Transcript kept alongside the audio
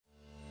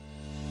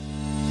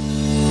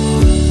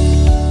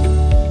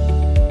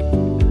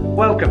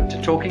Welcome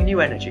to Talking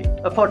New Energy,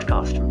 a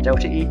podcast from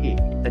Delta EE,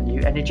 the new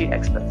energy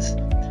experts.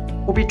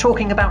 We'll be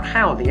talking about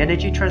how the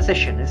energy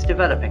transition is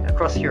developing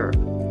across Europe,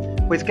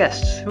 with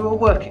guests who are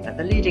working at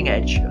the leading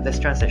edge of this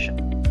transition.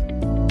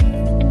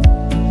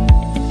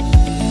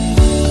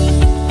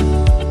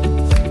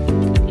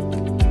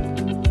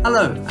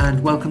 Hello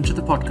and welcome to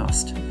the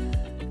podcast.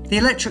 The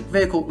electric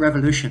vehicle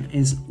revolution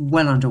is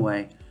well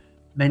underway.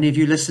 Many of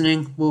you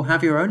listening will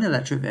have your own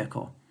electric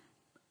vehicle.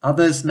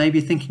 Others may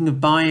be thinking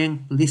of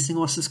buying, leasing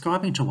or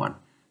subscribing to one.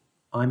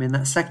 I'm in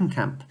that second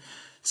camp.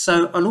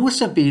 So I'll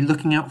also be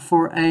looking out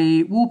for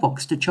a wall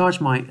box to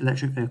charge my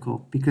electric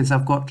vehicle because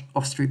I've got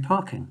off-street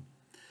parking.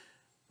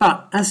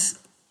 But as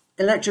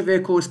electric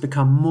vehicles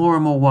become more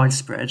and more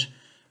widespread,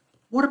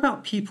 what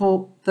about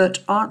people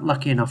that aren't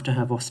lucky enough to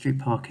have off-street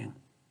parking?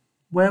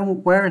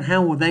 Where and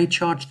how will they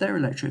charge their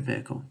electric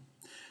vehicle?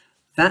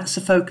 That's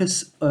the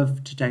focus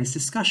of today's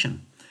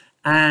discussion.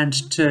 And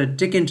to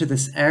dig into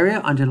this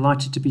area, I'm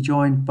delighted to be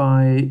joined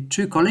by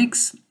two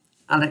colleagues,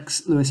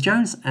 Alex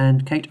Lewis-Jones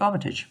and Kate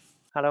Armitage.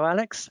 Hello,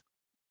 Alex.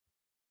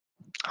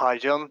 Hi,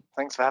 John.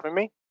 Thanks for having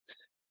me.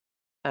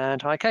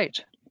 And hi,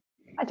 Kate.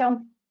 Hi,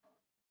 John.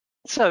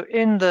 So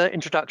in the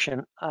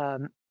introduction,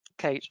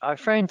 Kate, I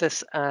framed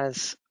this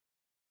as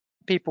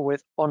people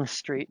with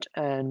on-street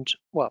and,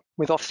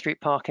 with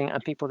off-street parking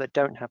and people that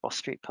don't have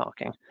off-street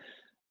parking.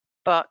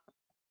 But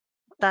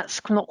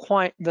that's not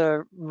quite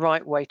the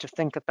right way to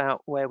think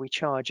about where we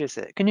charge, is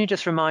it? Can you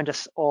just remind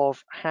us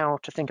of how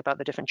to think about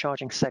the different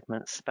charging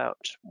segments about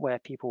where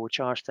people will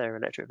charge their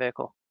electric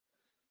vehicle?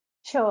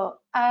 Sure.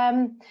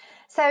 We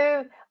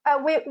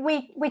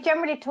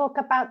generally talk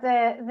about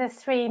the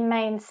three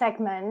main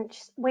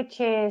segments, which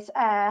is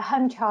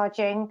home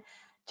charging,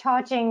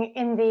 charging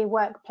in the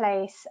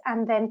workplace,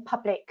 and then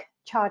public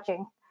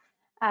charging.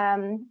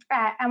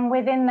 And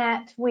within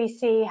that, we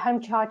see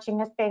home charging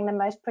as being the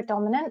most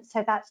predominant.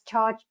 So that's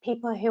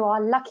people who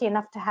are lucky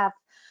enough to have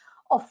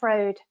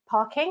off-road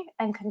parking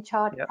and can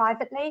charge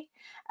privately.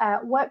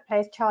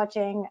 Workplace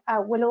charging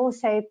will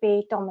also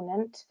be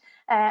dominant.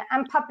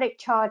 And public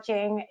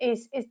charging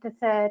is the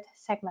third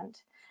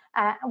segment.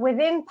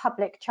 Within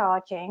public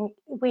charging,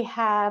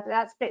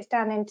 that splits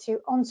down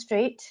into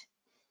on-street.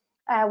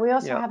 We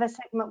also have a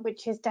segment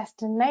which is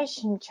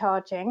destination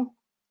charging.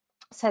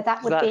 So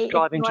that would be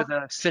driving to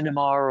the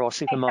cinema or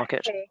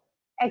supermarket.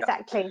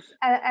 Exactly.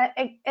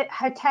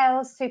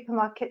 Hotels,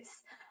 supermarkets,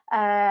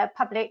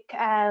 public,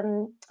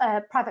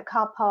 private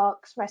car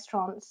parks,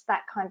 restaurants,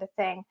 that kind of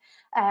thing.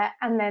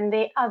 And then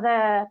the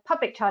other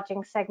public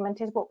charging segment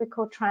is what we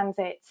call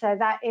transit. So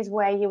that is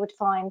where you would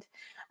find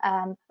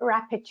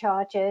rapid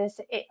chargers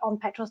on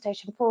petrol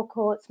station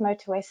forecourts,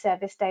 motorway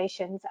service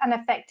stations, and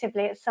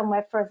effectively it's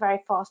somewhere for a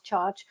very fast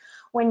charge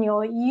when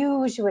you're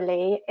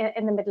usually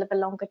in the middle of a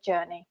longer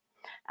journey.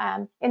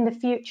 In the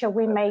future,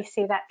 we may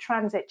see that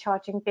transit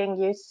charging being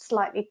used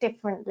slightly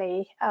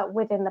differently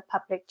within the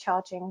public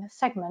charging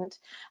segment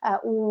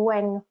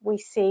when we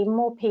see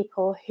more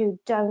people who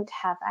don't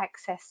have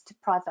access to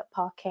private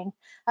parking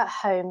at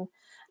home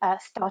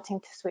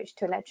starting to switch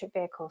to electric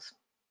vehicles.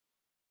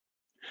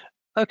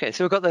 Okay,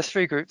 so we've got those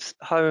three groups: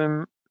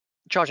 home,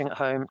 charging at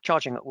home,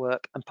 charging at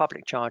work, and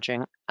public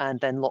charging, and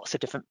then lots of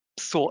different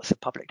sorts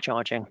of public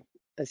charging,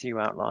 as you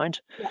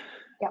outlined.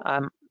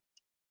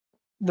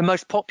 The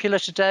most popular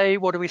today,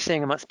 what are we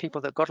seeing amongst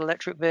people that got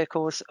electric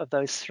vehicles? Of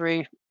those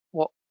three,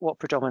 what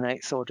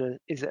predominates, or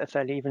is it a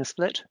fairly even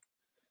split?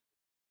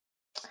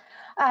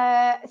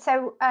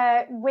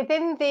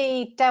 Within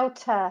the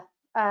Delta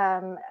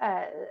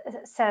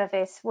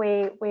service,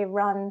 we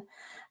run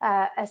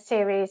a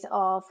series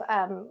of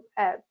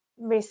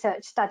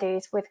research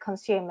studies with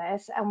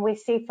consumers, and we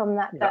see from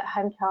that that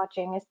home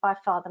charging is by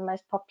far the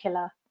most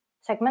popular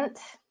segment.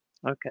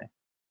 Okay.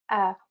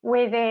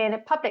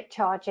 Within public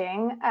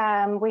charging,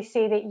 we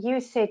see that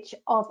usage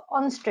of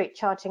on-street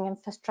charging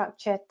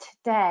infrastructure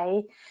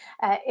today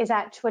is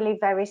actually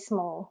very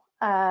small.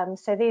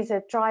 So these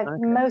are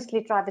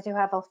mostly drivers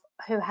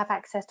who have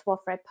access to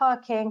off-road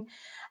parking.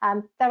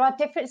 There are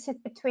differences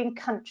between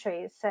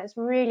countries, so it's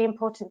really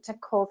important to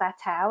call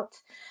that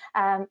out.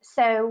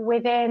 So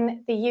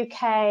within the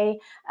UK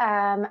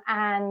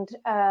and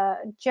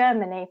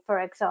Germany, for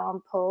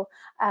example,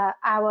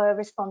 our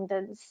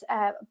respondents,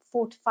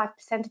 4 to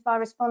 5% of our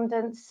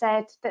respondents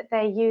said that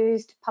they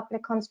used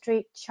public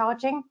on-street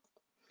charging.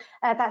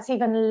 That's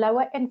even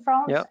lower in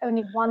France,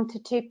 only 1 to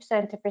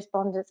 2% of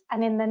respondents.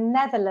 And in the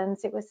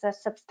Netherlands, it was a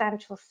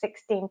substantial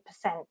 16%.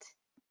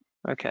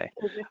 Okay.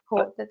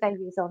 Report that they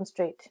use on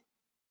street.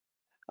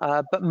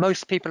 But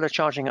most people are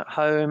charging at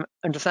home.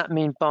 And does that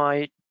mean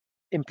by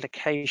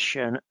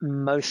implication,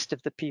 most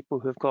of the people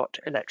who've got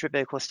electric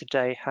vehicles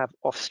today have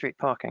off-street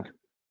parking?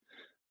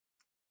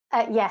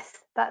 Yes,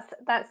 that's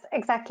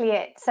exactly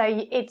it. So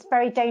it's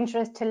very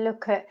dangerous to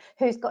look at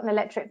who's got an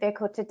electric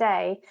vehicle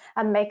today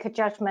and make a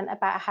judgment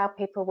about how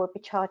people will be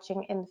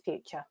charging in the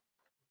future.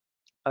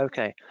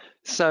 Okay,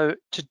 so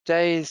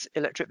today's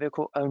electric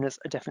vehicle owners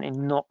are definitely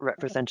not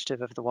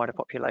representative of the wider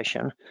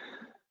population,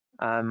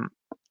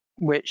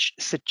 which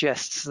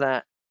suggests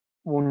that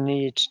we'll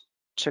need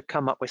to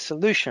come up with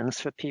solutions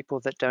for people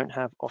that don't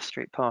have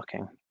off-street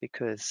parking,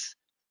 because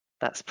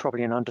that's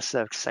probably an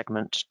underserved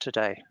segment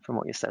today, from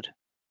what you said.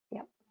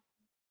 Yep.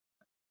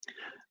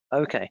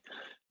 Okay,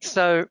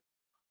 so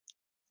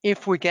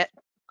if we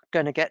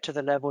going to get to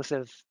the levels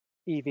of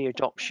EV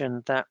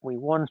adoption that we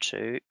want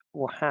to,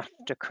 we'll have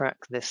to crack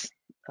this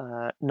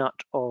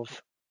nut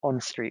of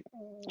on-street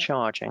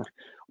charging,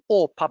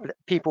 or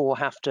people will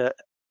have to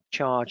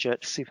charge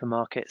at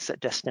supermarkets, at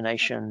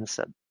destinations,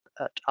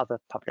 at other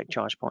public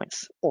charge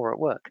points, or at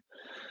work.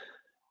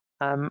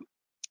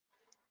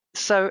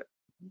 So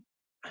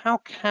how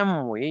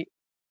can we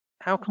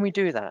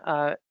do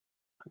that?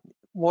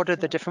 What are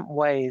the different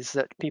ways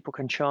that people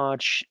can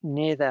charge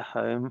near their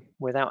home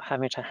without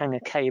having to hang a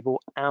cable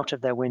out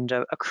of their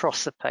window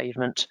across the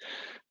pavement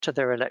to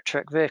their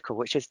electric vehicle,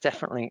 which is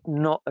definitely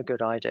not a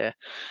good idea?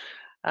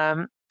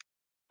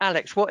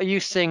 Alex, what are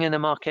you seeing in the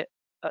market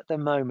at the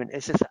moment?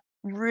 Is this a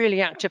really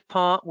active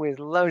part with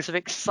loads of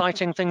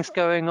exciting things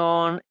going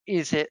on?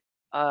 Is it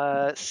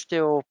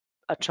still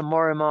a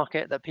tomorrow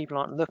market that people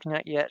aren't looking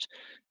at yet?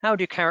 How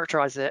do you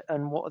characterize it,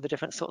 and what are the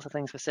different sorts of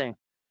things we're seeing?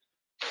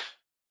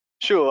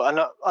 Sure, and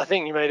I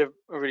think you made a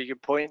really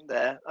good point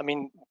there. I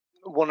mean,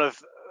 one of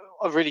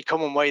a really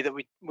common way that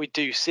we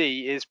do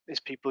see is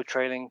people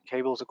trailing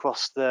cables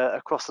across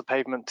the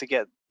pavement to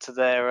get to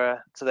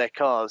their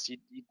cars.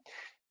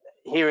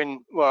 Here in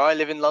where I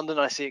live in London,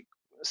 I see it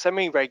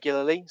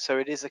semi-regularly, so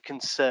it is a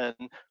concern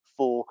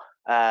for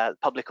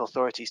public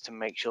authorities to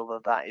make sure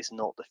that that is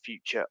not the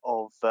future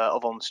of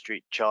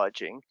on-street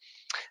charging.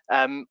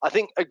 I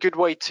think a good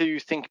way to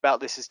think about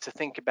this is to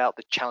think about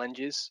the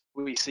challenges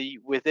we see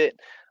with it,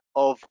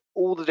 of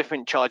all the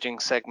different charging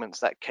segments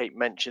that Kate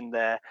mentioned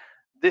there.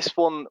 This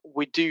one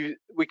we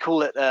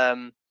call it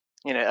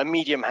a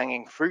medium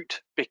hanging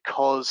fruit,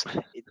 because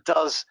it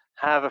does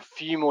have a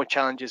few more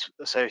challenges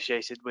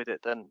associated with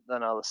it than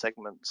other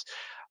segments.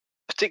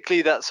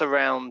 Particularly that's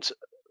around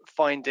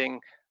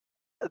finding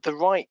the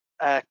right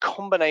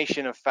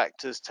combination of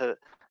factors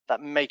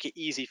that make it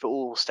easy for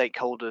all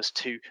stakeholders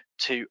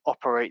to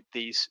operate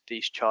these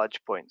charge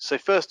points. So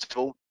first of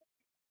all,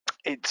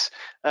 it's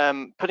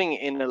putting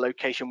it in a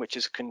location which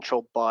is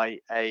controlled by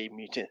a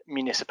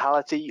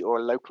municipality or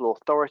a local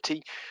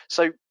authority.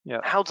 So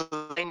how do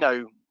they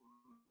know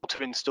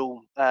to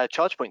install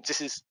charge points?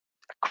 This is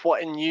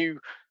quite a new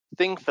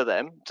thing for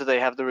them. Do they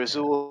have the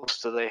resource?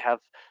 Do they have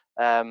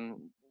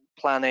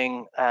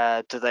planning?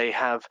 Do they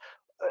have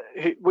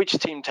which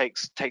team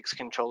takes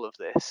control of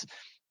this?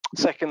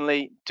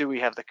 Secondly, do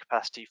we have the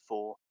capacity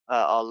for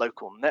our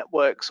local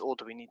networks, or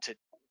do we need to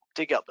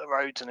dig up the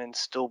roads and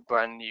install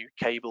brand new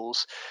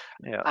cables?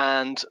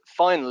 And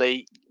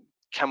finally,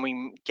 can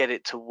we get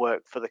it to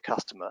work for the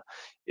customer?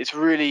 It's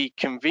really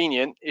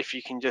convenient if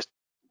you can just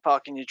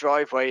park in your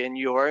driveway and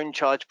your own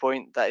charge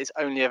point that is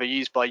only ever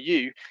used by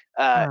you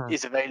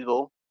is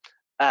available.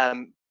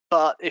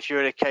 But if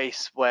you're in a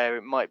case where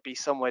it might be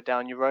somewhere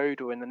down your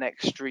road or in the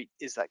next street,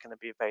 is that going to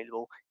be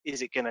available?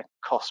 Is it going to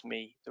cost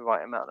me the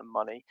right amount of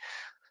money?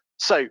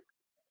 So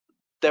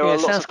there are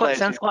lots of players.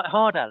 Sounds quite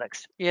hard,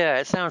 Alex. Yeah,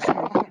 it sounds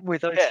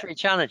with those three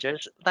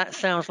challenges, that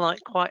sounds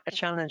like quite a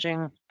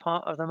challenging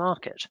part of the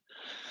market.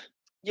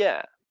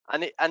 Yeah,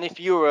 and if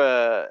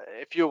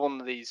you're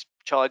one of these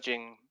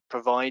charging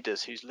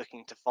providers who's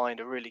looking to find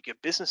a really good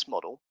business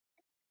model,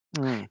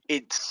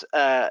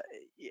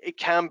 it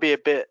can be a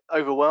bit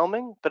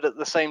overwhelming, but at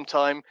the same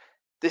time,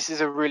 this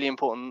is a really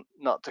important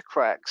nut to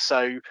crack.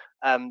 So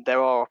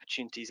there are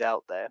opportunities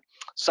out there.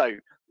 So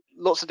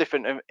lots of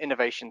different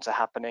innovations are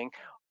happening.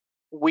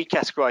 We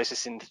categorize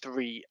this in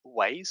three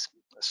ways.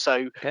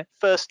 So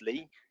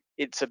firstly,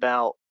 it's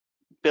about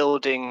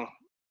building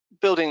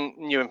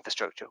new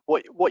infrastructure,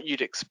 what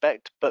you'd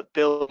expect, but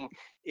building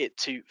it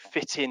to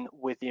fit in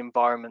with the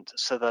environment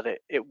so that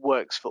it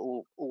works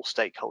for all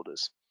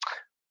stakeholders.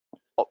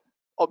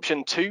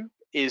 Option two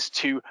is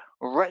to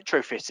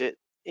retrofit it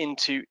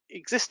into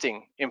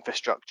existing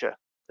infrastructure.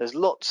 There's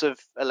lots of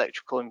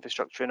electrical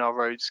infrastructure in our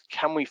roads.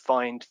 Can we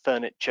find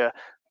furniture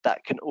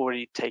that can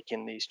already take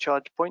in these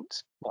charge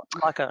points?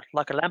 Like a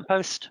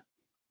lamppost?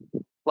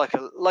 Like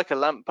a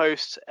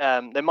lamppost.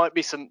 There might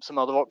be some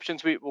other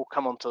options. We will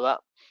come on to that.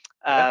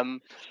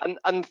 And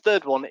the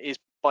third one is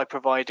by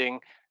providing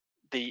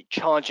the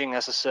charging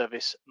as a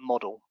service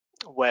model,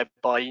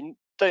 whereby you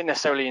don't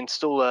necessarily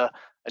install a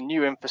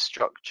new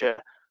infrastructure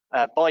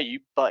by you,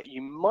 but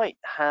you might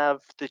have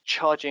the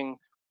charging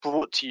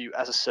brought to you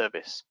as a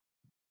service.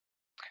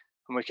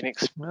 And we can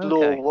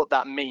explore what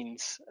that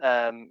means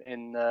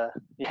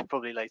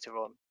probably later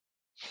on.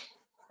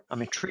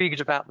 I'm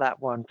intrigued about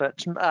that one,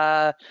 but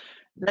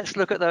let's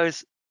look at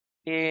those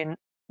in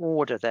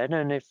order then.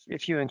 And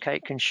if you and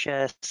Kate can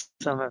share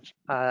some of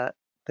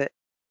the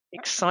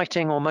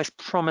exciting or most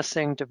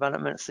promising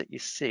developments that you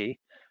see,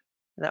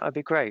 that would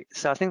be great.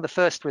 So I think the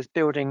first was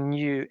building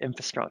new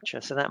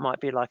infrastructure. So that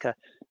might be like a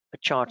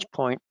charge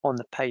point on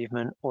the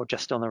pavement or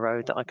just on the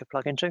road that I could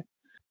plug into.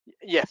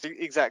 Yes,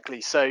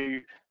 exactly. So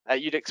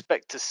you'd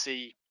expect to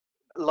see,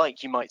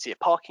 like you might see a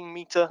parking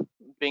meter,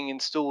 being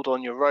installed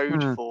on your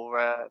road for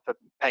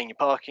paying your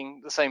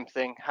parking. The same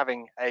thing,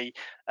 having a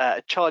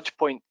charge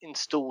point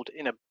installed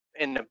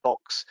in a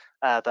box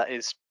that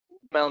is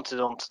mounted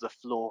onto the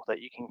floor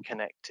that you can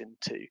connect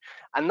into.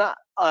 And that,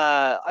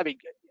 I mean,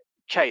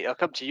 Kate, I'll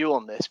come to you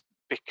on this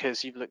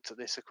because you've looked at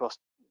this across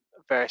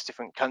various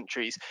different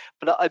countries,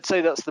 but I'd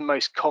say that's the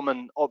most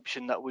common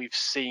option that we've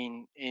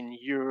seen in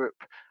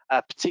Europe,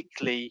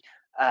 particularly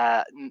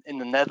in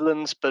the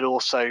Netherlands, but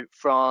also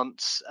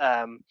France,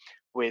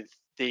 with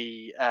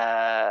the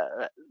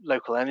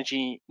local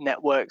energy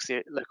networks,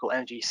 the local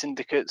energy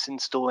syndicates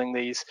installing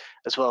these,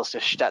 as well as the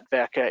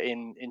Stadtwerke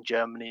in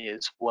Germany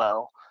as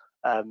well.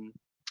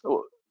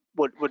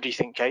 What do you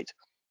think, Kate?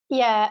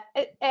 Yeah,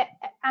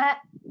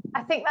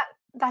 I think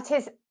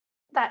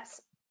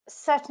that's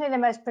certainly the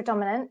most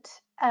predominant.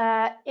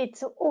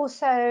 It's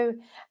also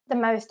the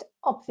most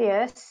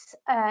obvious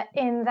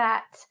in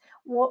that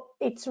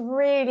it's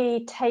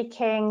really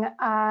taking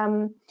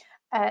a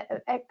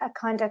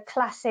kind of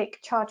classic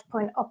charge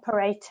point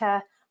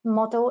operator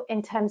model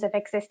in terms of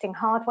existing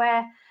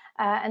hardware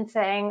and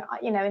saying,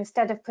 you know,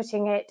 instead of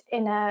putting it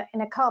in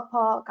a car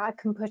park, I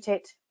can put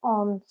it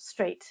on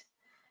street.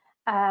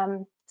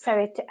 And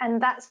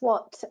that's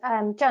what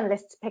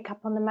journalists pick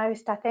up on the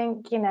most, I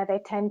think. You know, they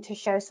tend to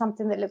show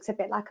something that looks a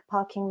bit like a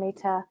parking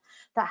meter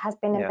that has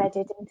been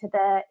embedded into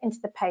the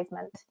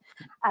pavement.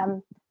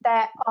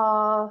 There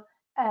are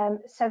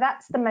so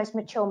that's the most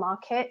mature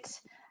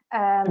market.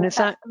 And is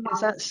that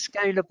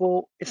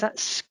scalable? Is that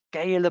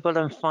scalable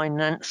and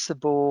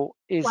financeable?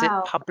 Is it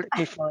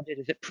publicly funded?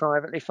 Is it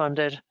privately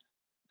funded?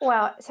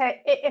 Well, so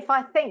if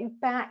I think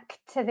back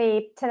to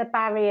the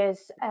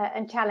barriers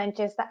and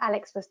challenges that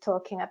Alex was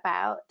talking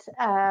about,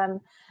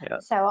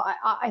 so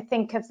I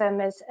think of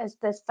them as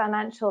there's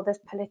financial, there's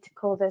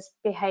political, there's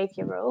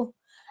behavioural.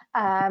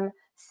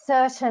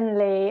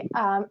 Certainly,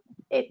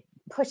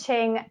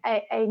 putting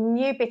a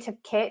new bit of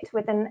kit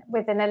with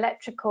an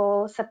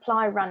electrical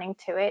supply running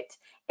to it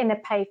in a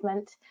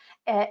pavement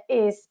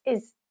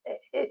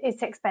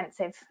it's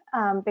expensive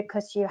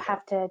because you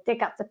have to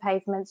dig up the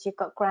pavements, you've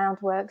got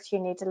groundworks, you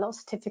need a lot of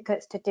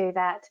certificates to do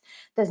that.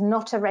 There's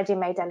not a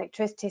ready-made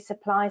electricity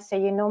supply, so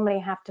you normally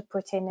have to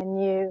put in a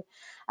new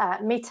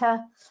meter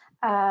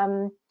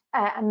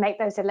and make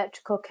those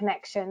electrical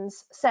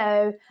connections.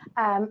 So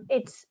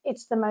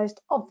it's the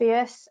most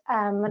obvious.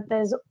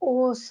 There's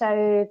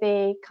also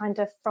the kind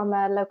of, from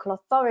a local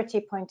authority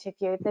point of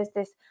view, there's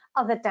this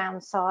other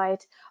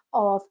downside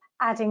of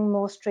adding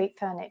more street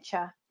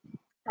furniture.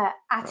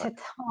 At a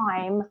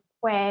time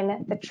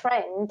when the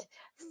trend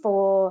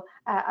for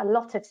a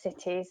lot of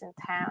cities and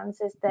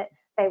towns is that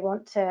they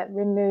want to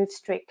remove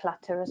street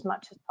clutter as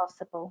much as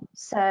possible.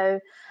 So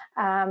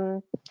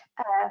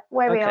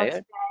where we are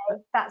today,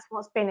 that's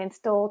what's been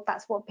installed,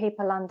 that's what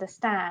people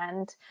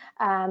understand.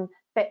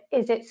 But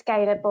is it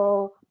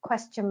scalable?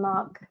 Question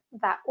mark.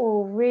 That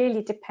all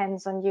really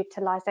depends on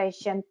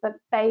utilisation, but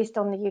based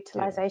on the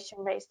utilisation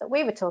rates that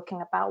we were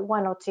talking about,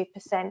 1 or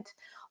 2%,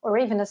 or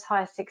even as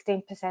high as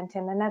 16%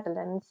 in the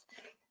Netherlands,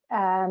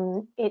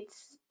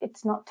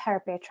 it's not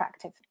terribly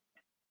attractive.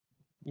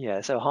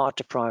 Yeah, so hard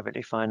to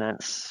privately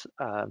finance,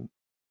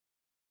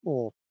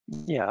 or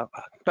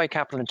very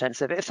capital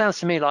intensive. It sounds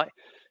to me like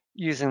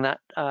using that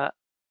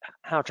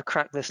how to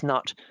crack this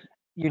nut.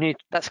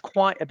 That's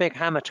quite a big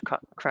hammer to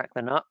crack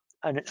the nut,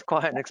 and it's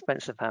quite an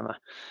expensive hammer.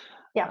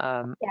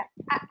 And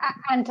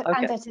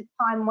at a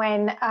time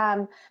when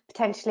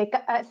potentially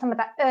some of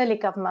that early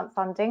government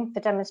funding for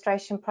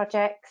demonstration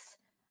projects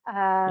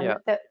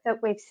that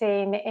we've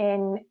seen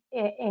in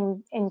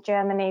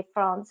Germany,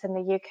 France, and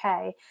the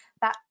UK,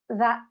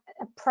 that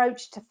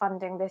approach to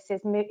funding this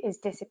is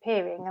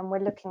disappearing, and we're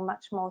looking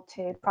much more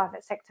to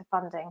private sector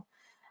funding,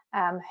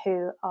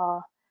 who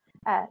are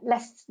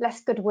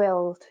less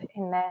good-willed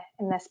in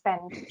their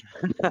spend.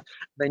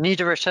 They need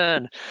a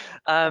return.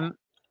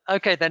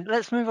 Okay, then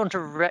let's move on to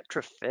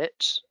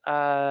retrofit,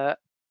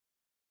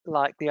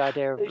 like the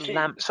idea of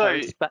lamp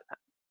posts.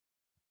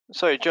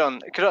 Sorry, John.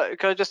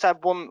 Could I just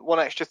add one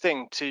extra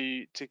thing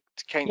to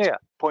Kate's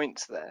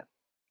points there?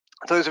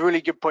 So it's a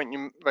really good point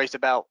you raised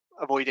about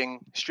avoiding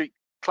street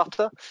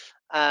clutter,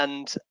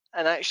 and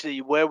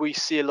actually where we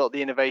see a lot of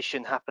the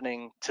innovation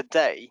happening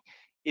today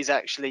is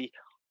actually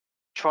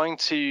trying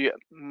to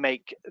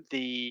make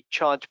the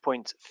charge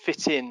points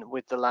fit in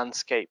with the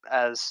landscape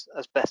as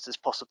best as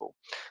possible.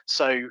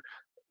 So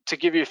to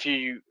give you a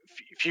few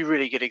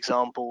really good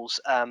examples,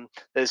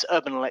 there's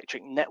Urban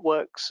Electric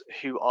Networks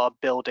who are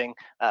building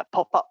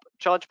pop-up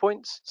charge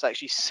points. It's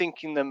actually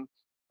sinking them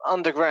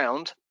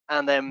underground,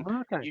 and then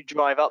you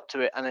drive up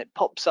to it and it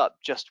pops up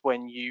just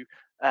when you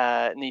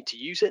need to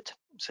use it.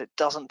 So it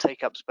doesn't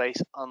take up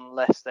space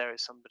unless there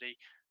is somebody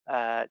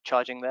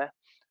charging there.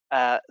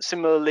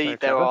 Similarly,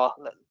 there are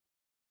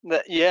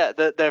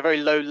they're very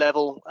low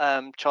level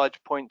charge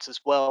points as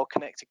well.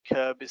 Connected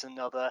Curb is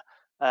another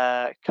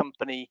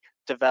company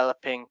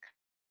developing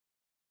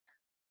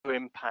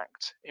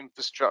impact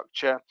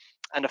infrastructure.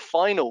 And a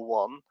final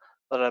one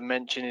that I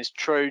mentioned is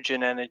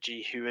Trojan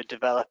Energy, who are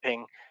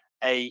developing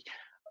a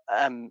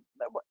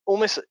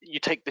almost you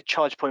take the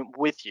charge point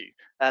with you.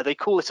 They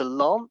call it a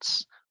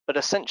lance, but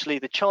essentially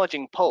the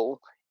charging pole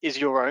is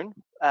your own,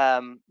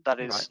 that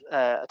is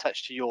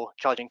attached to your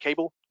charging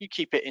cable. You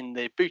keep it in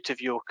the boot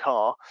of your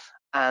car,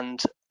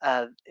 and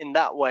in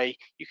that way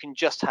you can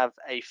just have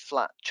a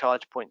flat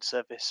charge point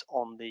service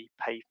on the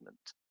pavement.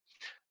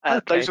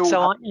 Okay,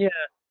 so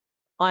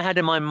I had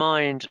in my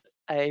mind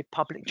a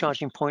public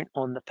charging point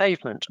on the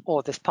pavement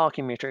or this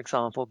parking meter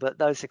example, but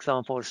those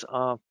examples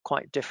are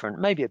quite different.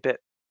 Maybe a bit,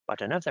 I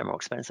don't know if they're more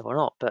expensive or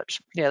not, but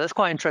yeah, that's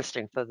quite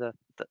interesting for the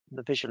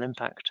visual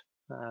impact.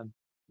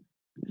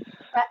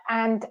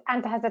 And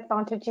has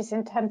advantages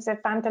in terms of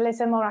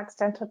vandalism or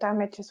accidental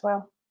damage as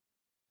well.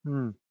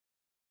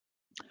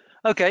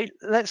 Okay,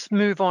 let's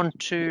move on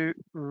to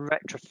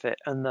retrofit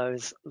and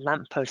those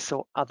lampposts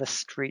or other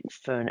street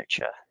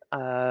furniture.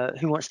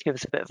 Who wants to give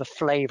us a bit of a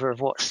flavour of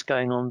what's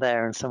going on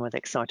there and some of the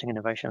exciting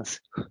innovations?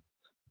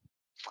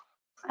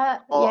 Yeah,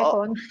 go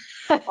on.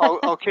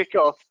 I'll kick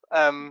off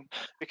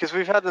because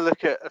we've had a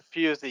look at a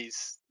few of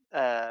these,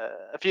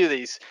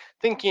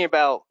 thinking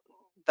about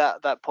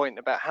that point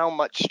about how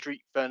much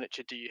street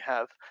furniture do you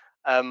have.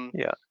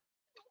 Yeah.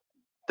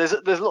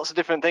 There's lots of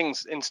different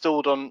things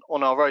installed on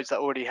our roads that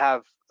already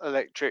have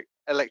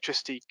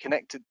electricity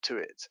connected to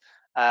it.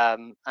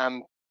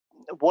 And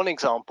one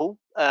example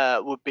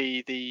would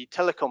be the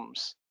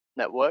telecoms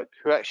network,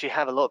 who actually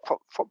have a lot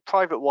of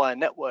private wire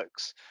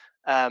networks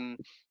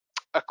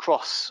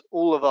across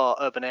all of our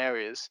urban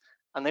areas,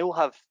 and they all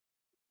have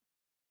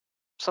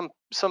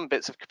some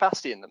bits of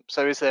capacity in them.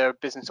 So is there a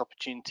business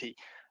opportunity?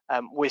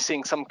 We're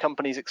seeing some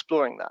companies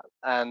exploring that,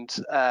 and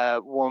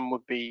one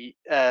would be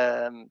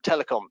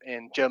Telekom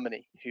in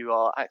Germany, who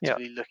are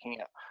actively looking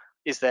at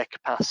is there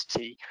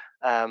capacity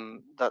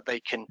that they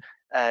can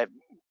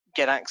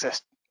get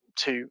access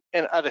to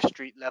at a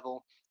street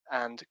level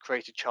and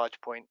create a charge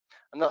point.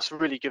 And that's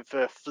really good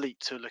for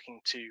fleets who are looking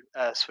to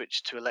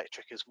switch to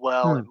electric as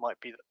well. It might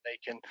be that they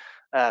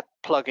can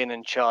plug in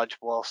and charge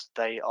whilst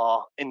they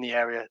are in the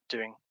area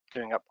doing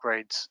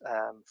upgrades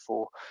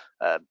for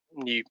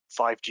new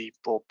 5G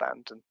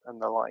broadband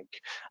and the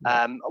like.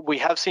 We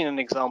have seen an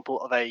example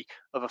of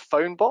a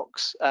phone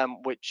box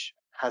which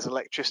has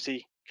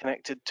electricity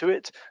connected to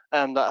it,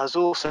 that has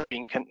also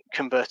been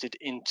converted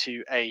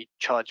into a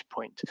charge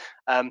point.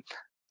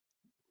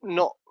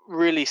 Not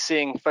really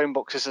seeing phone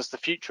boxes as the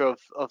future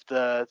of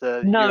the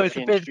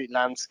European street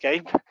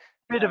landscape.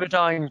 Bit of a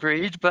dying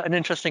breed, but an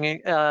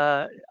interesting,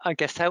 I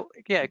guess,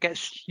 it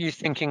gets you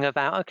thinking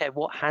about, okay,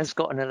 what has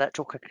got an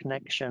electrical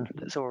connection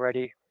that's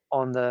already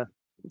on the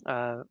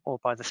or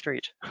by the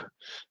street?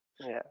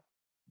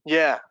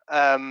 Yeah.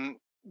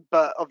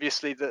 But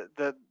obviously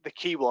the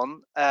key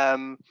one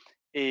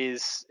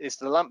is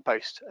the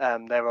lamppost.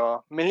 There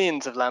are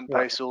millions of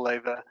lampposts all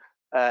over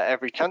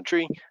every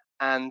country,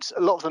 and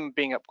a lot of them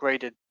being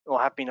upgraded or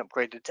have been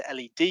upgraded to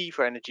LED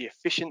for energy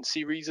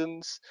efficiency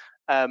reasons.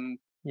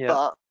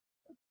 But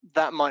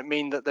that might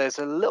mean that there's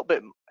a little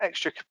bit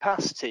extra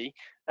capacity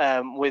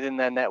within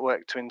their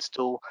network to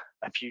install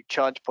a few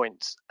charge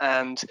points.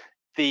 And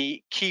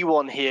the key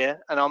one here,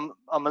 and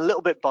I'm a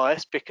little bit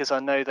biased because I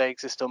know they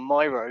exist on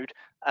my road,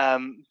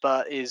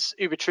 but is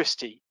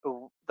Ubitricity,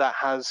 that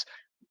has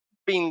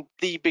been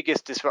the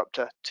biggest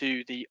disruptor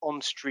to the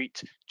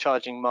on-street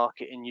charging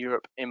market in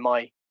Europe, in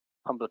my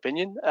humble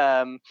opinion.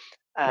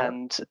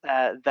 And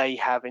they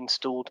have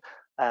installed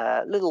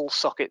little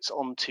sockets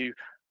onto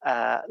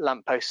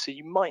lampposts, so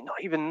you might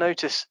not even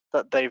notice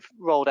that they've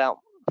rolled out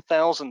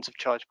thousands of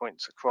charge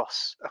points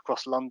across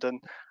London,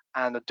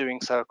 and are doing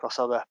so across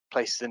other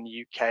places in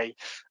the UK,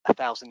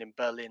 1,000 in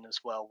Berlin as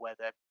well,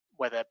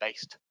 where they're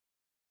based.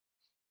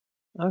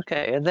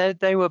 Okay, and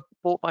they were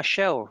bought by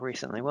Shell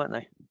recently, weren't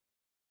they?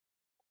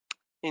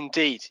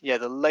 Indeed, yeah,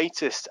 the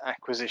latest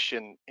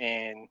acquisition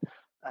in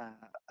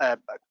a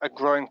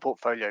growing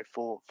portfolio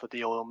for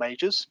the oil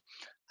majors,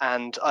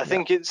 and I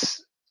think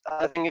it's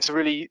a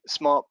really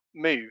smart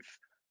move.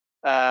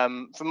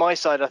 From my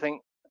side, I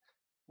think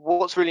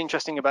what's really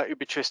interesting about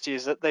Ubitricity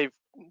is that they've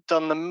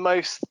done the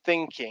most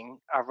thinking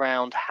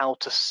around how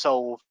to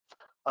solve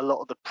a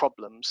lot of the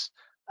problems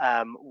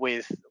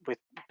with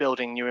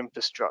building new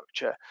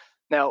infrastructure.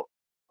 Now,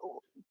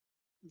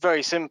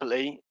 very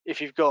simply, if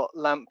you've got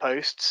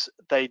lampposts,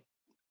 they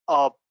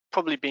are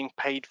probably being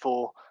paid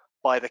for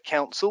by the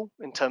council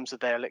in terms of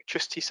their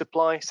electricity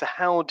supply. So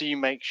how do you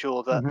make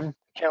sure that the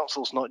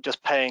council's not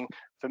just paying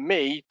for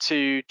me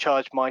to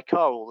charge my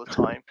car all the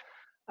time?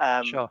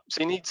 So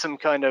you need some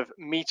kind of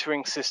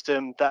metering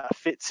system that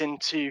fits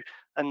into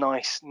a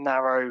nice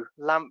narrow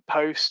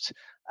lamppost,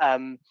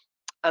 and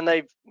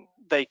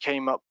they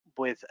came up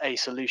with a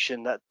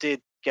solution that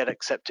did get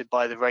accepted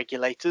by the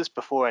regulators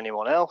before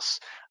anyone else,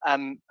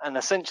 and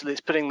essentially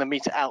it's putting the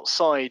meter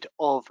outside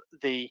of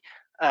the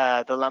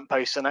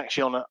lamppost and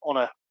actually on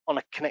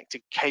a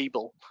connected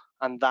cable,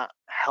 and that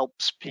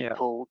helps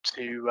people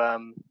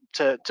to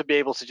be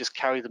able to just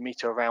carry the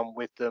meter around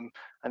with them,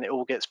 and it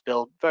all gets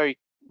billed very,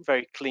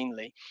 very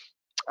cleanly,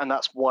 and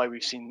that's why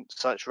we've seen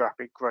such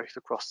rapid growth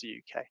across the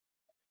UK.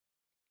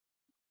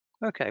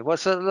 Okay, well,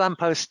 so the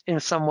lamppost in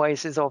some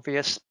ways is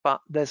obvious,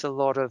 but there's a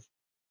lot of,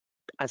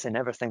 as in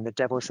everything, the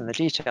devil's in the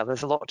detail.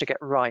 There's a lot to get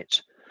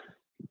right.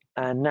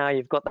 And now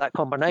you've got that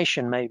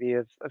combination maybe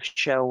of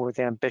Shell with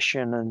the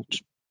ambition and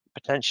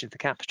potentially the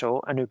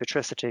capital, and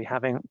Ubitricity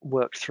having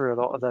worked through a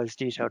lot of those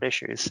detailed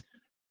issues.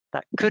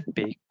 That could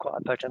be quite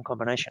a potent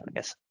combination, I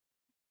guess.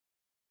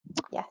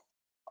 Yes,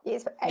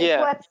 it's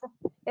Yeah.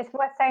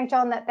 worth saying,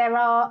 John, that there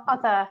are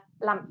other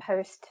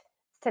lamppost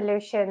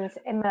solutions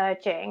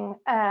emerging,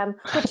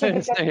 which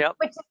is a good, Yep.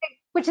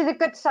 which is a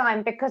good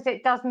sign, because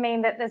it does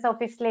mean that there's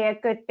obviously a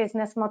good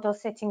business model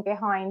sitting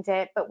behind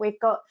it. But we've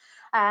got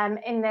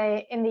in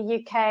the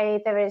UK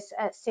there is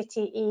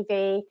City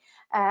EV,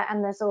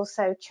 and there's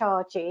also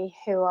Chargy,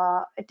 who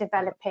are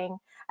developing,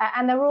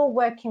 and they're all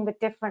working with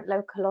different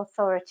local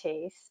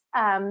authorities.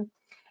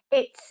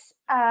 It's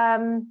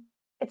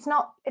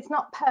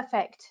not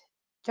perfect,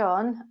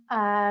 John.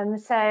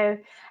 So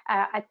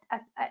I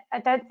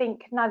don't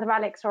think neither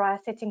Alex or I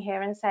are sitting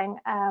here and saying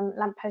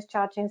lamppost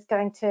charging is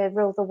going to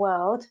rule the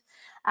world.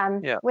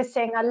 We're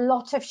seeing a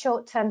lot of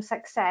short-term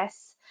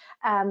success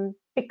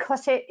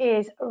because it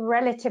is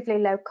relatively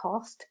low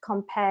cost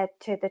compared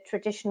to the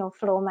traditional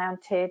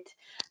floor-mounted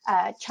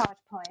charge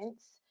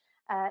points.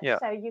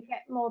 So you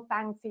get more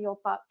bang for your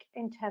buck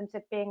in terms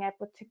of being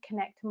able to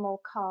connect more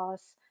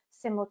cars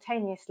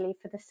simultaneously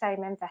for the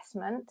same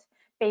investment,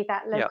 be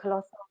that local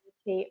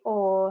authority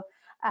or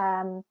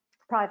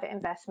private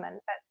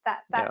investment.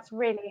 That's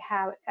really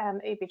how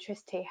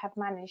Ubitricity have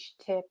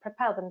managed to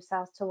propel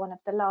themselves to one of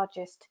the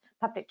largest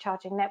public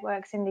charging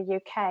networks in the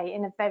UK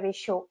in a very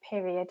short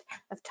period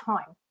of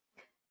time.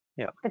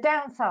 The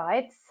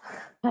downsides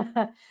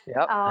are,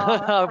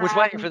 I was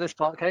waiting for this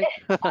part, Kate.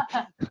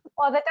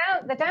 Well,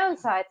 the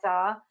downsides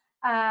are,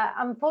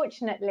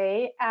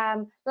 unfortunately,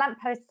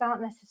 lampposts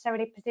aren't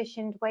necessarily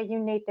positioned where you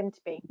need them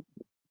to be.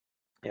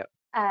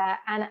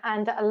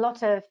 And a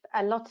lot of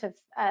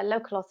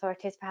local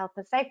authorities, for health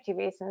and safety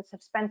reasons,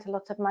 have spent a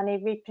lot of money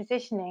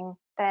repositioning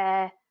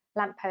their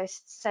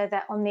lampposts so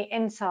they're on the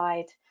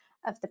inside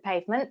of the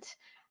pavement.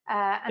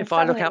 And if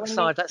I look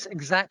outside, that's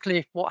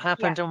exactly what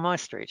happened on my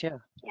street. So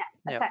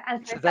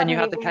then you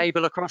have the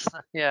cable across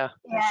the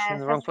in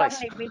the wrong place.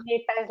 Suddenly we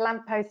need those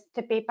lampposts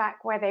to be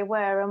back where they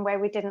were and where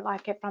we didn't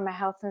like it from a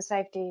health and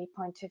safety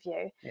point of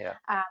view.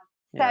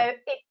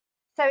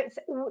 So it's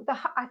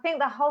I think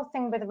the whole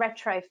thing with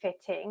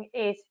retrofitting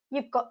is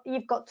you've got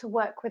to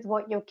work with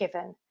what you're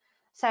given.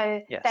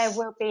 So there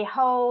will be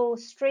whole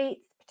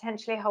streets,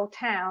 potentially whole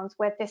towns,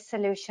 where this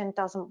solution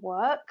doesn't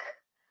work.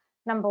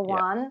 Number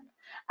one.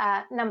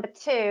 Number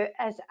two,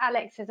 as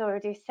Alex has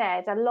already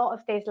said, a lot of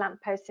these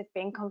lampposts have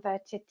been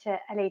converted to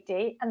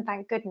LED, and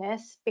thank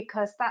goodness,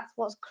 because that's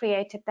what's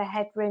created the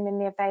headroom in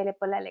the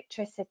available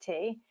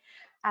electricity.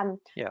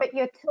 But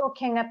you're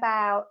talking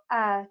about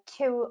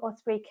 2 or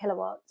 3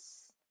 kilowatts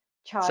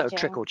charging. So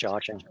trickle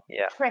charging,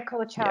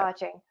 Trickle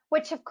charging,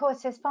 which of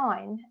course is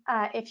fine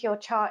if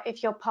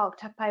you're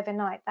parked up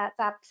overnight. That's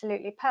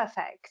absolutely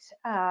perfect.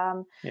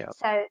 So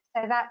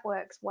that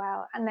works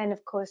well. And then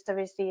of course there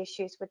is the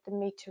issues with the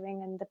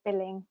metering and the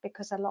billing,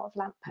 because a lot of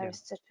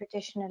lampposts are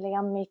traditionally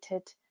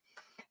unmetered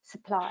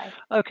supply.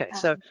 Okay,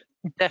 so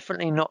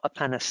definitely not a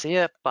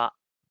panacea, but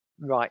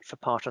right for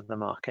part of the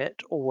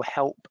market, or will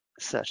help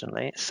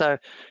certainly. So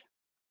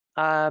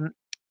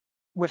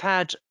we've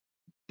had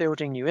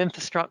building new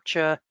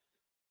infrastructure,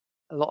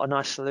 a lot of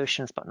nice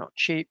solutions, but not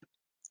cheap,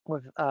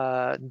 with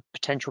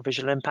potential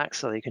visual impacts,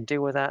 so you can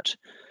deal with that.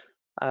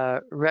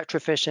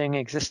 Retrofitting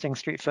existing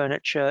street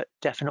furniture,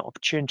 definite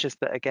opportunities,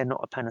 but again,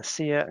 not a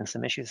panacea, and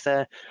some issues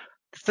there.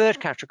 The third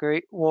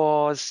category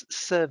was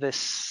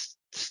service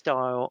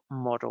style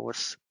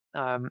models,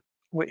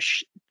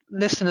 which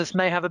listeners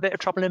may have a bit of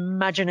trouble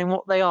imagining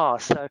what they are.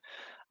 So,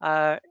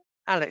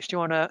 Alex, do you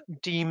want to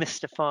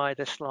demystify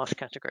this last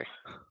category?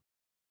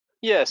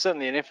 Yeah,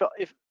 certainly. And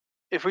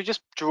if we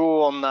just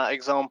draw on that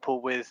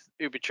example with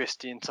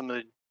Ubitricity and some of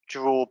the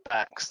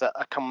drawbacks that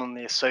are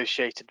commonly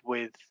associated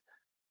with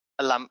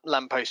a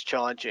lamppost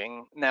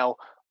charging. Now,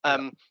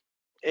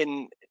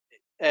 in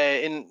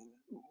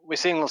we're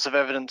seeing lots of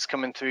evidence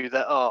coming through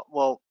that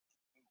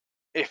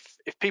if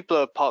people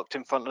are parked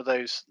in front of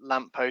those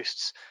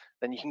lampposts,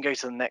 then you can go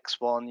to the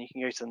next one, you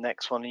can go to the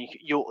next one, and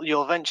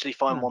you'll eventually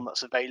find one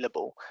that's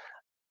available.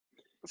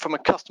 From a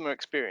customer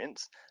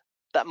experience,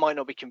 that might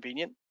not be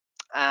convenient,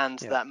 and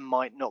that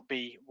might not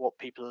be what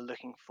people are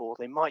looking for.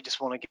 They might just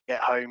want to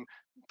get home,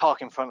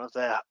 park in front of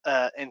their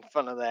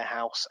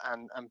house,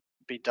 and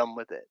be done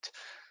with it.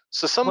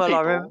 So some people.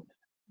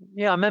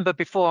 I remember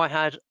before I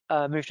had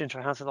moved into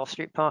a house with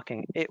off-street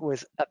parking, it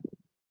was a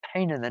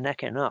pain in the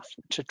neck enough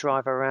to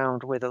drive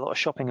around with a lot of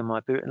shopping in my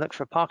boot and look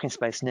for a parking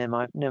space near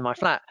my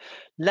flat,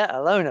 let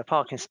alone a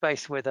parking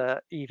space with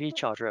a EV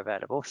charger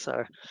available.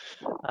 So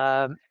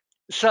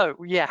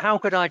how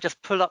could I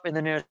just pull up in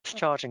the nearest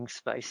parking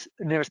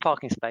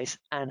space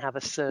and have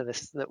a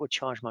service that would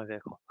charge my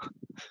vehicle?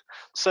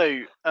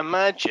 So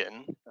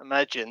imagine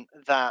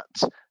that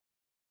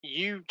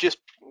you just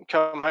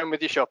come home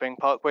with your shopping,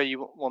 park where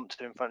you want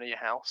to in front of your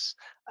house.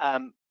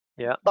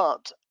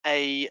 But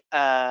a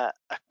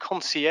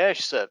concierge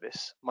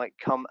service might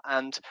come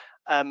and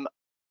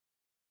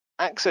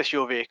access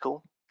your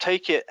vehicle,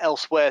 take it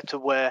elsewhere to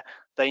where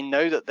they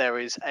know that there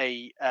is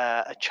a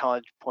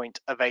charge point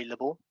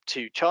available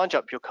to charge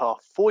up your car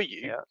for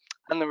you,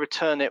 and then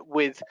return it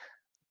with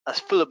as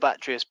full a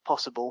battery as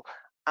possible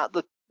at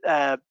the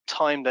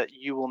time that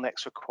you will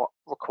next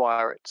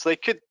require it. So they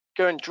could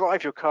go and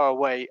drive your car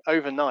away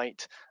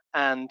overnight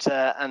and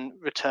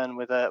return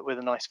with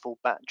a nice full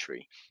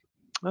battery.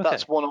 Okay.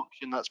 That's one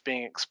option that's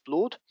being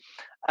explored.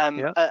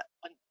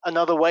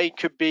 Another way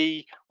could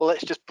be, well,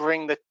 let's just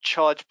bring the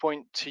charge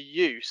point to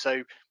you.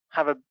 So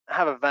have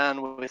a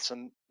van with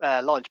some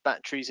large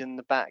batteries in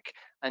the back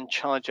and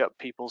charge up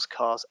people's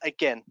cars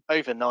again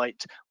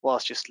overnight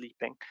whilst you're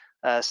sleeping,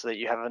 so that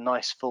you have a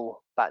nice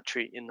full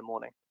battery in the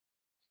morning.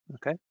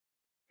 Okay.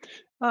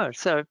 Oh,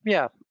 so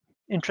yeah,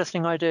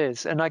 interesting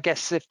ideas. And I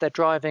guess if they're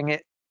driving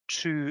it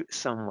to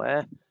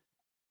somewhere,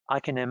 I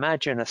can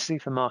imagine a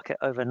supermarket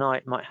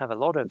overnight might have a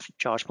lot of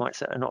charge points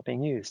that are not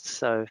being used.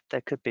 So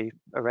there could be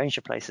a range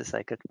of places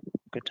they could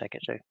take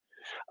it to.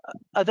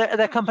 Are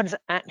there companies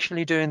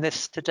actually doing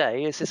this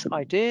today? Is this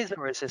ideas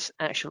or is this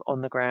actual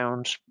on the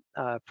ground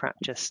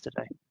practice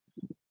today?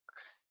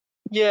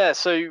 Yeah,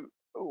 so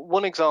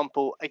one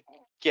example,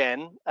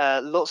 again,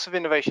 lots of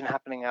innovation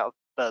happening out of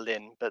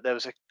Berlin, but there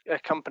was a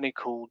company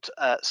called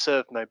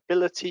Serve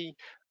Mobility,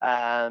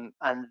 and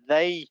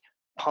they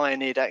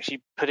pioneered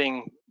actually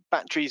putting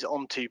batteries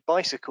onto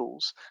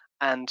bicycles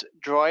and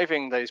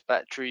driving those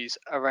batteries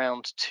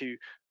around to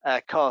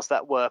cars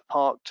that were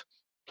parked,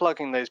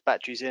 plugging those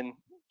batteries in,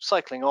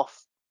 cycling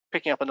off,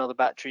 picking up another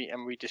battery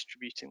and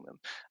redistributing them.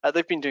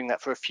 They've been doing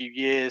that for a few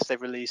years.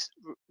 They've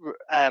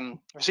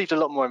received a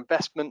lot more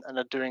investment and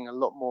are doing a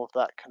lot more of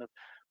that kind of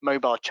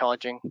mobile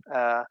charging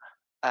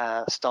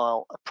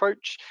style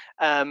approach.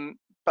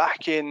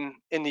 Back in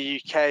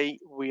the UK,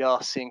 we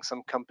are seeing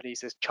some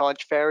companies as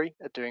Charge Ferry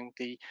are doing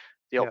the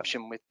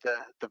option with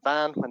the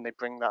van when they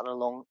bring that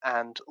along,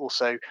 and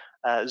also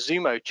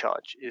Zumo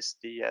Charge is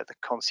the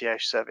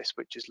concierge service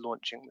which is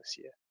launching this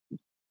year.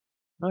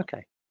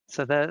 Okay,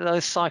 so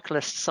those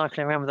cyclists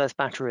cycling around with those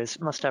batteries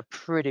must have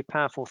pretty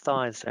powerful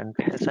thighs then,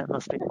 because that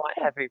must be quite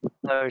heavy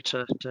though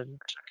to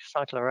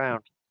cycle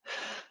around.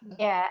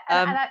 Yeah,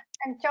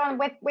 and John,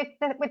 with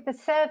the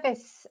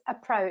service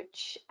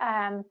approach,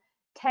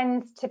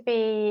 tends to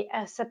be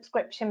a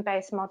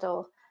subscription-based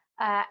model,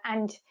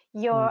 and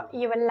you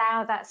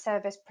allow that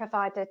service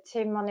provider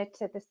to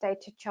monitor the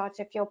state of charge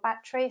of your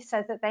battery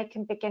so that they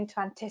can begin to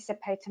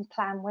anticipate and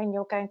plan when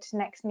you're going to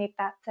next need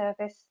that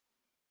service.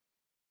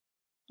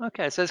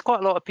 Okay, so there's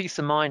quite a lot of peace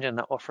of mind in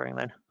that offering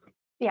then.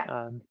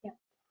 Yeah.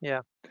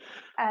 Yeah.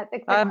 The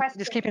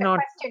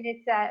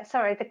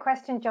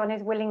question, John,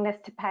 is willingness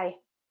to pay.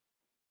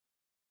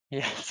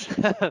 Yes.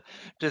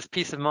 Does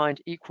peace of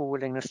mind equal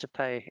willingness to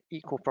pay,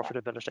 equal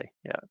profitability?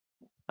 Yeah.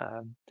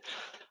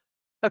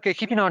 Okay,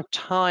 keeping on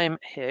time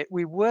here,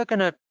 we were going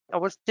to,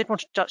 did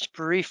want to touch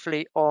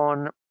briefly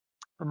on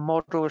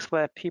models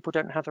where people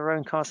don't have their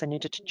own cars they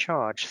needed to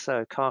charge.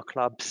 So car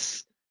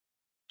clubs,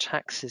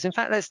 taxis. In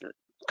fact,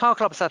 car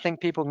clubs, I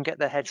think people can get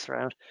their heads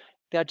around.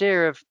 The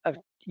idea of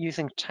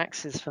using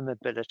taxis for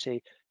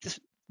mobility, just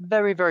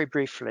very, very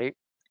briefly,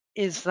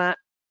 is that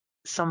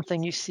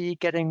something you see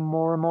getting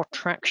more and more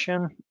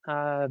traction,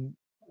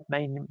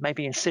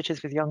 maybe in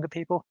cities with younger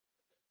people?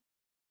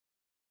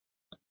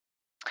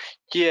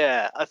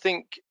 Yeah, I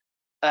think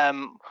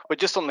we're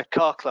just on the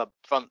car club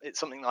front. It's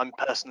something I'm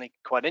personally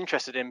quite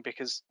interested in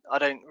because I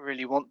don't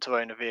really want to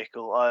own a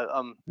vehicle.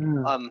 I'm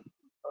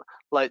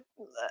like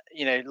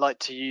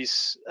to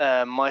use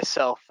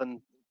myself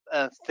and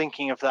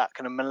thinking of that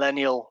kind of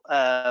millennial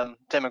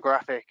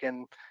demographic,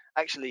 and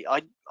actually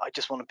I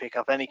just want to pick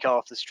up any car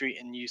off the street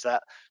and use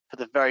that for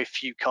the very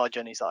few car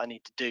journeys that I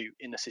need to do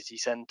in the city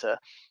centre.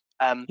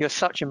 You're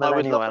such a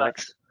millennial,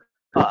 Alex.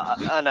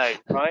 I know,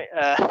 right?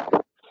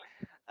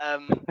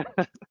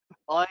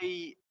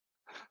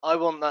 I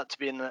want that to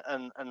be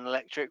an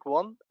electric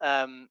one,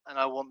 and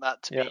I want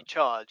that to be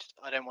charged.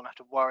 I don't want to have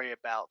to worry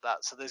about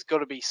that. So there's got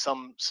to be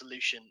some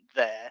solution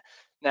there.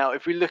 Now,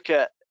 if we look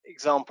at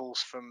examples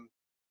from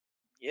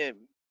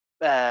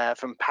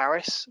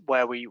Paris,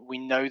 where we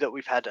know that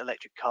we've had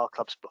electric car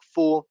clubs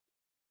before,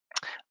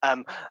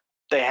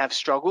 they have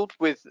struggled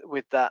with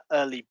that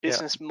early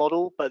business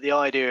model. But the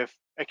idea of,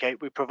 okay,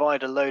 we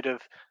provide a load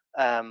of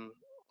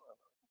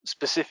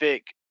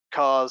specific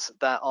cars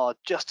that are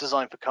just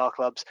designed for car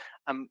clubs,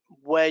 and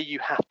where you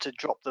have to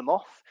drop them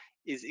off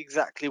is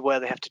exactly where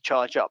they have to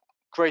charge up.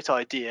 Great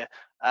idea.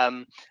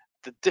 The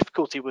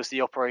difficulty was the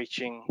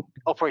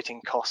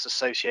operating costs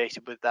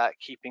associated with that.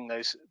 Keeping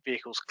those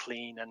vehicles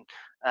clean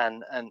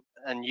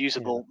and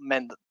usable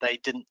meant that they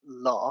didn't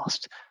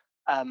last.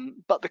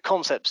 But the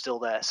concept's still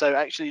there. So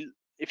actually,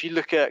 if you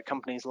look at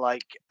companies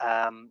like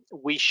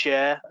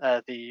WeShare,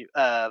 the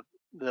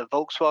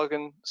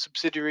Volkswagen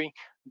subsidiary,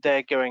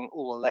 they're going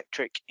all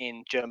electric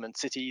in German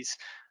cities,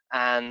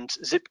 and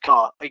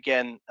Zipcar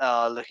again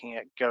are looking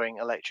at going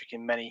electric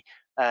in many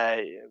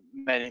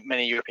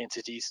many European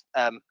cities.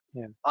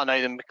 Yeah. I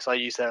know them because I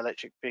use their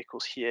electric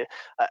vehicles here.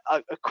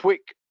 A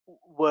quick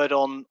word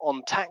on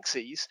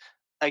taxis.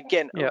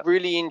 Again, Yeah. a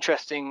really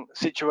interesting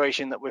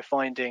situation that we're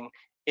finding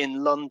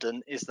in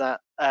London is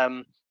that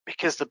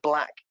because the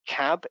black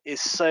cab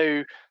is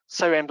so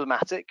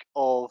emblematic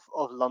of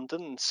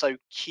London and so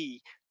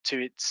key to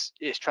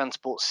its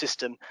transport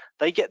system,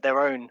 they get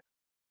their own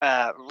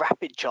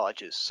rapid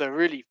chargers, so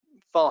really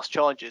fast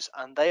chargers,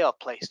 and they are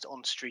placed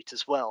on street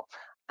as well.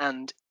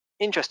 And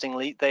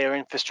interestingly, they are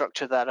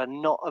infrastructure that are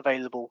not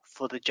available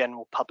for the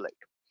general public.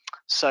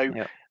 So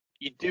Yeah.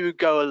 you do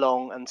go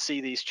along and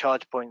see these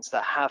charge points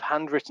that have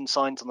handwritten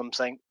signs on them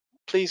saying,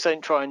 please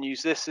don't try and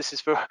use this. This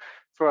is for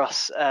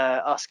us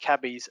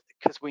cabbies,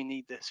 because we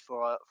need this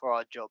for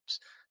our jobs.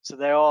 So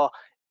there are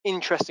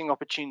interesting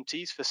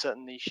opportunities for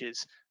certain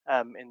niches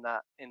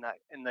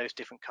in those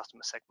different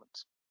customer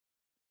segments.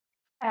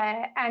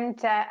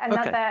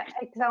 Another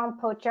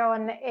example,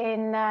 John,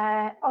 in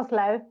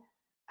Oslo,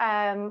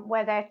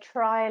 where they're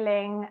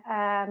trialing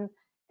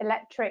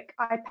electric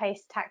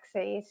I-Pace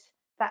taxis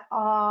that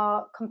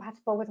are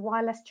compatible with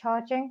wireless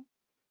charging.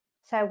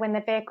 So when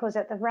the vehicle's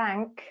at the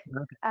rank,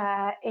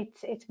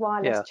 it's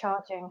wireless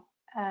charging.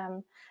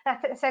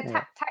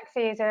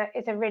 Taxi is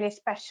a really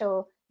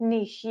special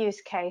niche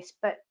use case,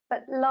 but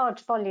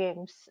large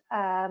volumes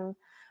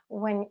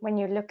when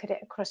you look at it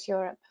across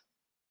Europe.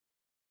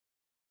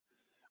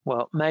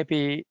 Well,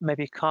 maybe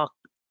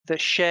the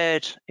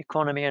shared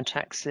economy and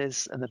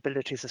taxes and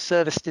mobility as a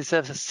service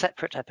deserves a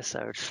separate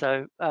episode.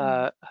 So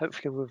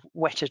hopefully we've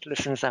whetted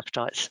listeners'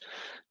 appetites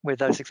with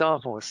those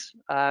examples.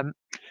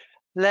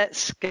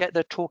 Let's get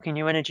the Talking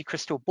New Energy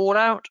crystal ball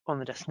out on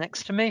the desk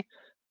next to me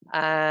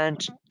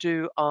and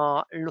do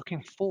our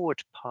looking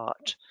forward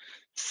part.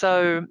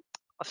 So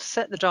I've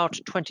set the dial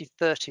to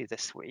 2030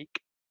 this week,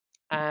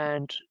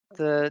 and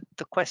the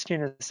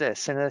question is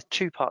this, and there are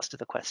two parts to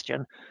the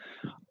question.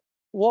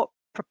 What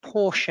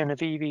proportion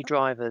of EV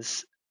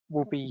drivers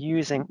will be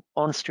using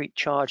on-street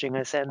charging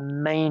as their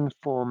main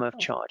form of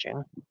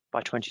charging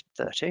by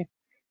 2030?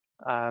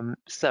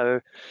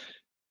 So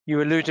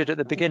you alluded at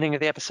the beginning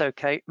of the episode,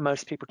 Kate,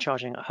 most people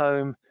charging at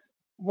home.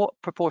 What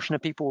proportion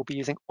of people will be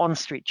using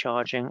on-street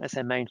charging as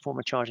their main form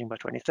of charging by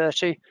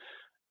 2030?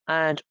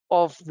 And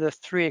of the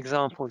three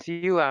examples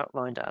you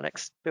outlined,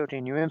 Alex,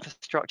 building new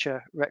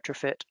infrastructure,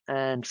 retrofit,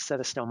 and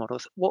service style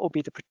models, what will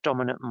be the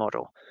predominant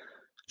model?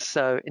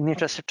 So in the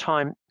interest of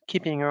time,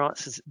 keeping your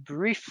answers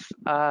brief,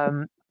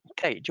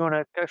 Kate, do you want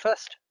to go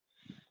first?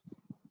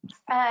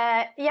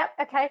 Yeah,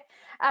 okay.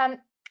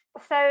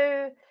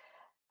 So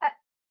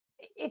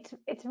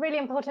it's really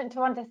important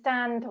to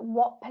understand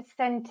what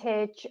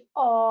percentage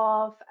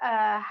of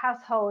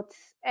households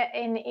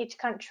in each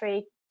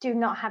country do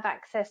not have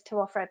access to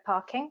off-road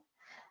parking.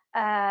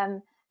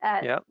 The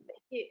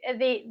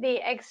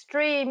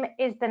extreme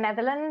is the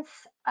Netherlands,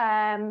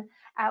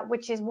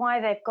 which is why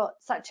they've got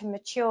such a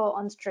mature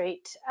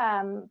on-street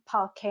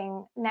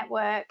parking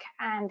network,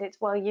 and it's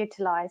well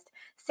utilised.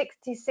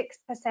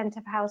 66%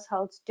 of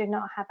households do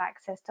not have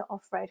access to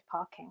off-road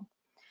parking.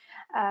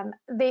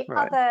 The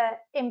other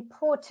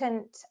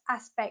important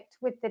aspect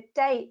with the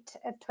date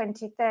of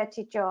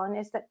 2030, John,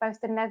 is that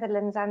both the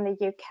Netherlands and the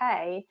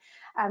UK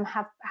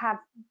have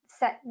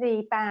set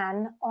the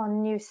ban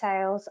on new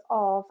sales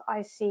of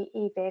ICE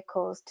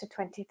vehicles to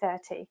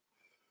 2030.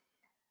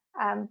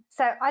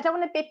 So I don't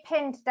want to be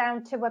pinned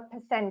down to a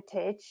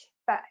percentage,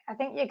 but I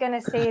think you're going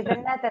to see the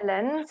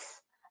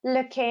Netherlands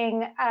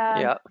looking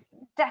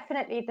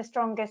definitely the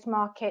strongest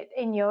market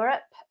in Europe.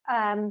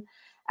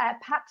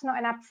 Perhaps not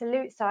in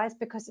absolute size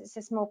because it's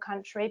a small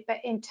country, but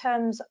in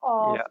terms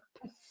of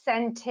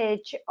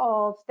percentage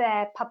of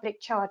their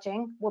public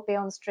charging will be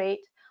on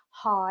street,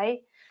 high,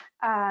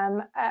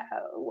 well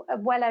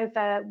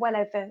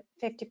over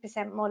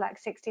 50%, more like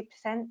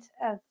 60%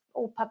 of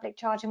all public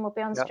charging will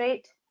be on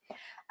street.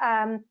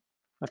 The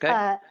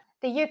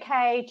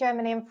UK,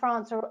 Germany, and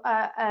France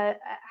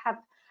have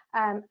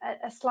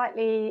a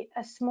slightly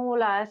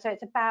smaller, so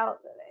it's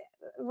about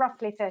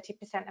roughly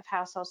 30% of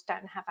households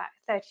don't have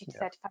 30 to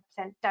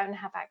 35% don't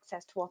have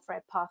access to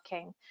off-road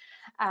parking,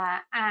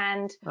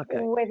 and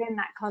within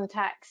that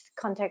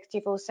context,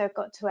 you've also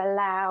got to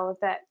allow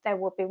that there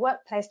will be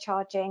workplace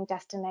charging,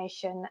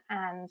 destination,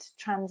 and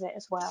transit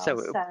as well. So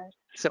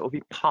it will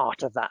be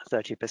part of that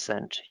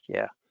 30%.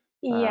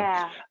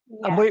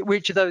 And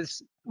which of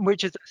those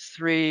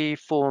three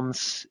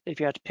forms, if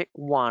you had to pick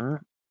one,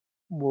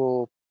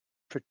 will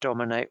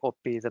predominate or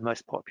be the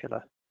most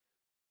popular?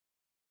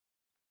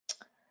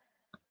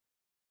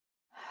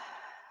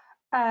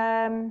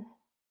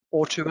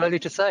 Or too early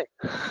to say?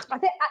 I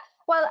think.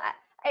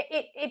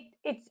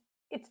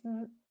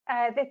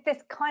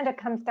 This kind of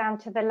comes down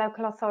to the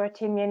local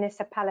authority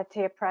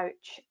municipality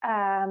approach.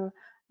 In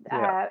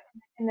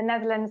the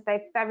Netherlands,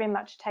 they've very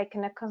much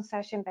taken a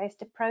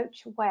concession-based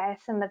approach, where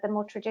some of the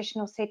more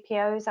traditional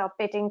CPOs are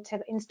bidding to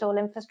install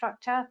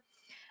infrastructure,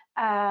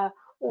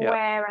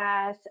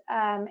 whereas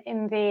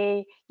in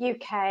the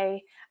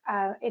UK,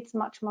 it's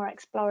much more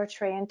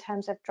exploratory in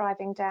terms of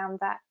driving down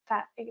that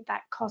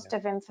cost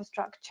of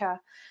infrastructure.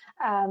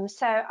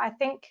 So I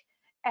think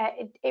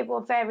it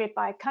will vary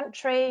by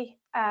country.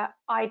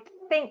 I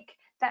think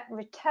that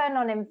return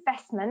on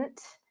investment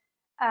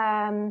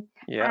and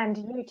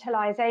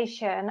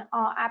utilization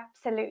are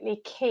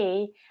absolutely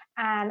key.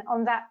 And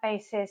on that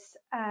basis,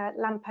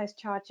 lamppost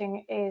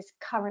charging is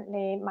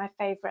currently my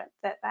favorite,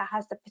 that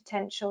has the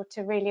potential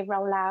to really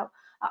roll out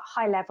at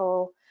high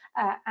level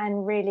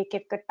and really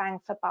give good bang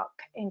for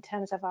buck in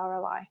terms of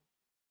ROI.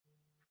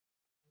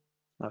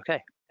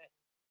 Okay,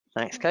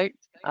 thanks, Kate.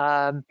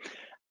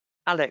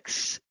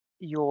 Alex,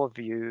 your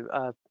view,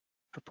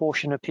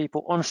 proportion of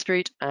people on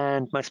street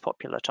and most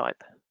popular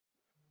type.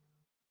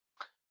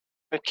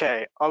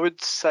 Okay, I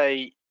would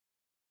say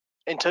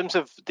in terms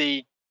of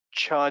the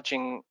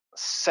charging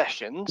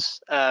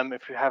sessions,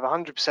 if we have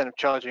 100% of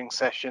charging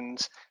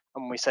sessions,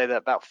 and we say that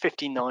about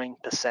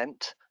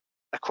 59%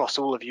 across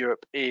all of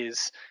Europe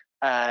is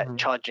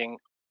charging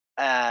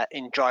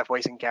in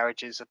driveways and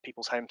garages of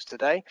people's homes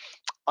today,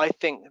 I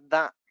think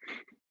that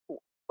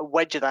a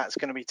wedge of that's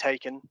going to be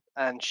taken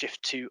and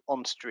shift to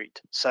on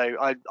street.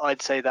 So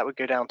I'd say that would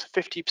go down to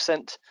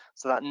 50%,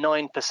 so that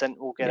 9%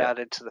 will get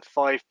added to the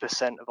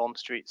 5% of on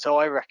street. So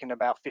I reckon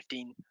about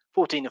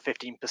 14 or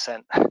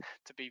 15%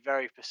 to be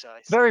very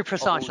precise. Very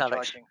precise,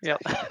 Alex. Written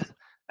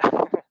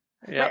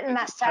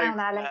that down,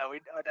 Alex.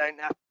 I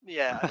don't have to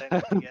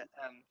get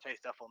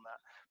chased up on that.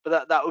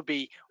 But that would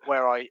be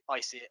where I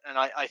see it, and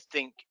I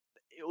think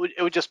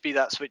it would just be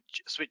that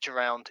switch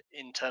around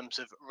in terms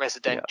of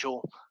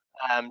residential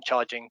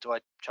charging. Do I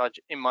charge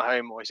in my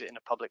home or is it in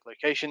a public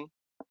location?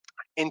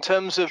 In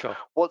terms of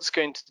what's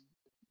going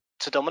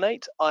to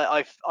dominate,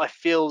 I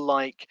feel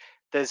like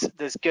there's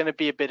going to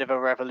be a bit of a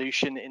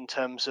revolution in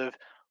terms of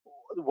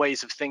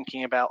ways of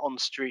thinking about on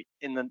street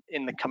in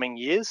the coming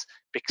years,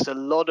 because a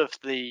lot of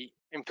the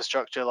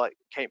infrastructure, like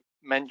Kate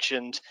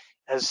mentioned,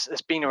 has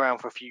been around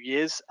for a few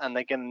years, and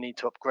they're going to need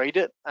to upgrade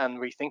it and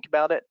rethink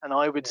about it. And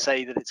I would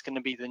say that it's going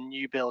to be the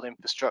new build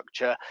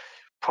infrastructure,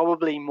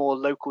 probably more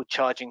local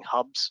charging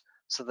hubs,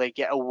 so they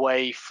get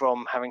away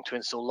from having to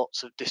install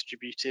lots of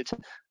distributed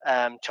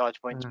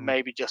charge points.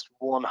 Maybe just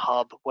one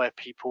hub where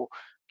people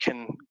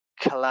can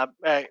collect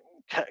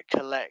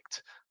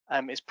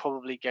is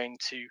probably going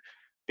to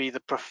be the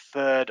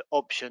preferred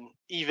option,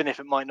 even if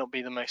it might not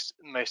be the most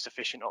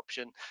efficient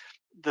option.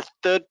 The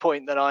third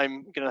point that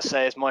I'm going to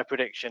say is my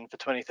prediction for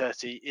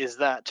 2030 is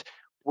that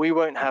we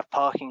won't have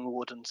parking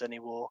wardens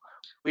anymore.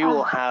 We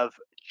will have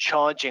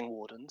charging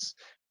wardens,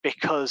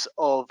 because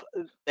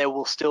there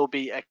will still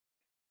be a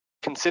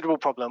considerable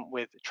problem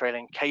with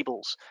trailing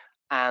cables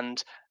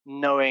and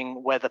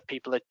knowing whether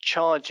people are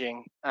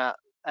charging at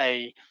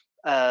a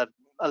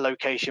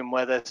location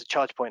where there's a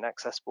charge point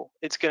accessible.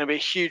 It's going to be a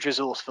huge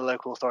resource for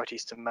local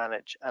authorities to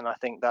manage, and I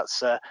think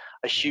that's a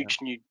huge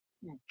new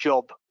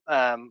job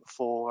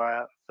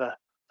for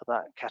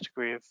that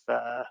category of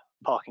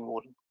parking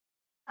warden.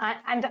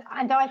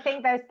 And I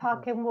think those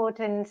parking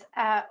wardens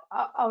are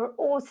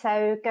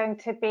also going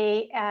to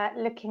be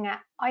looking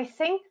at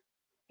icing.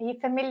 Are you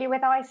familiar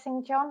with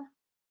icing, John?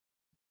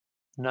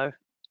 No.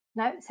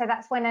 No, so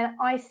that's when an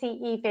ICE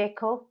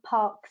vehicle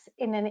parks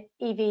in an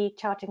EV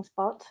charging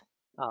spot.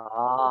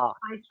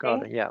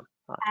 Got it, yeah.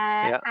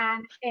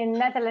 And in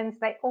Netherlands,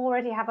 they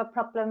already have a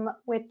problem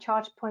with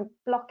charge point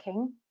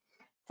blocking.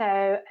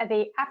 So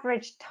the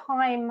average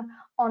time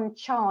on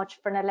charge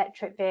for an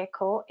electric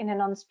vehicle in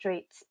an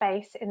on-street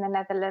space in the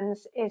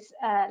Netherlands is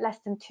less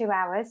than 2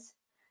 hours,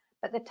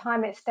 but the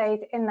time it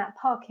stays in that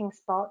parking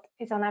spot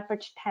is on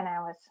average 10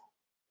 hours.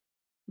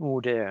 Oh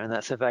dear, and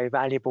that's a very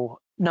valuable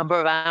number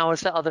of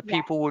hours that other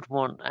people would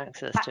want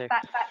access to.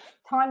 That's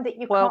time that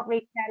you can't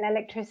retail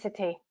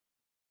electricity.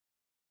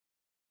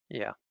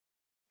 Yeah.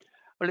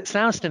 Well, it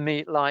sounds to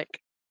me like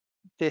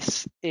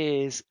this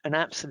is an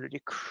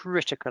absolutely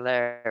critical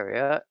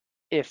area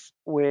if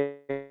we're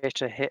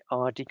to hit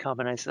our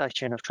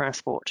decarbonisation of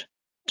transport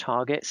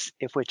targets,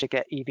 if we're to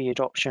get EV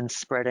adoption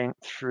spreading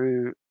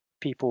through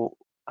people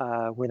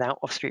without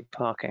off-street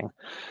parking.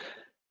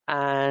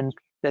 And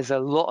there's a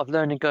lot of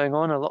learning going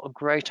on, a lot of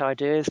great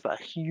ideas, but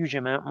a huge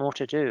amount more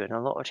to do and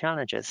a lot of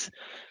challenges.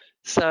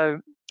 So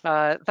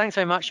thanks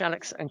very much,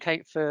 Alex and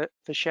Kate, for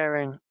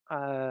sharing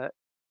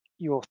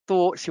your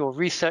thoughts, your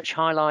research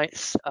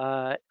highlights.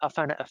 I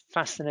found it a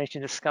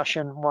fascinating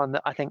discussion, one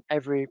that I think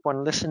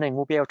everyone listening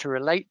will be able to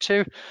relate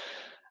to.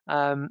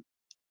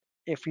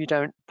 If you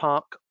don't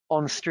park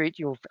on street,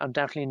 you'll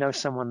undoubtedly know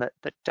someone that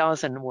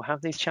does and will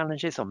have these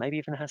challenges, or maybe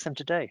even has them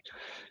today.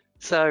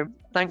 So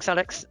thanks,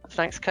 Alex.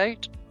 Thanks,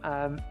 Kate.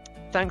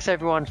 Thanks,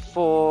 everyone,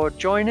 for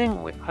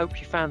joining. We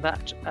hope you found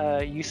that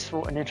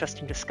useful and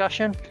interesting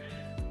discussion.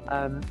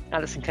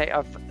 Alex and Kate,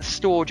 I've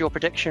stored your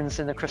predictions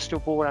in the crystal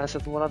ball, as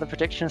of all other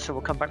predictions, so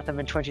we'll come back to them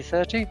in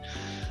 2030.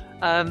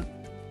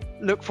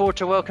 Look forward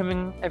to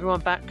welcoming everyone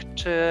back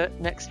to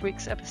next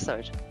week's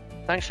episode.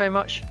 Thanks very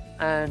much,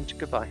 and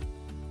goodbye.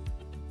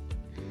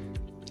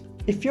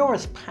 If you're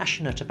as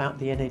passionate about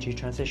the energy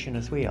transition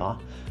as we are,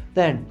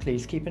 then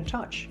please keep in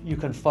touch. You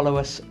can follow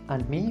us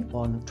and me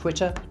on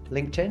Twitter,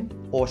 LinkedIn,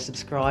 or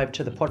subscribe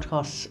to the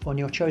podcasts on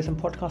your chosen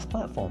podcast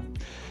platform.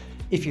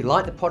 If you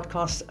like the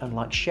podcast and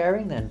like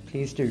sharing, then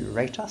please do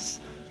rate us.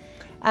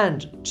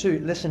 And to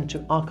listen to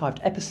archived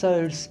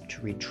episodes,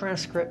 to read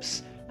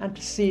transcripts, and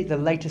to see the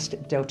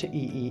latest Delta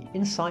EE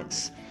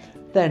insights,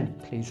 then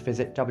please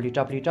visit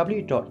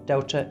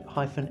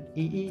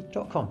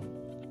www.delta-ee.com.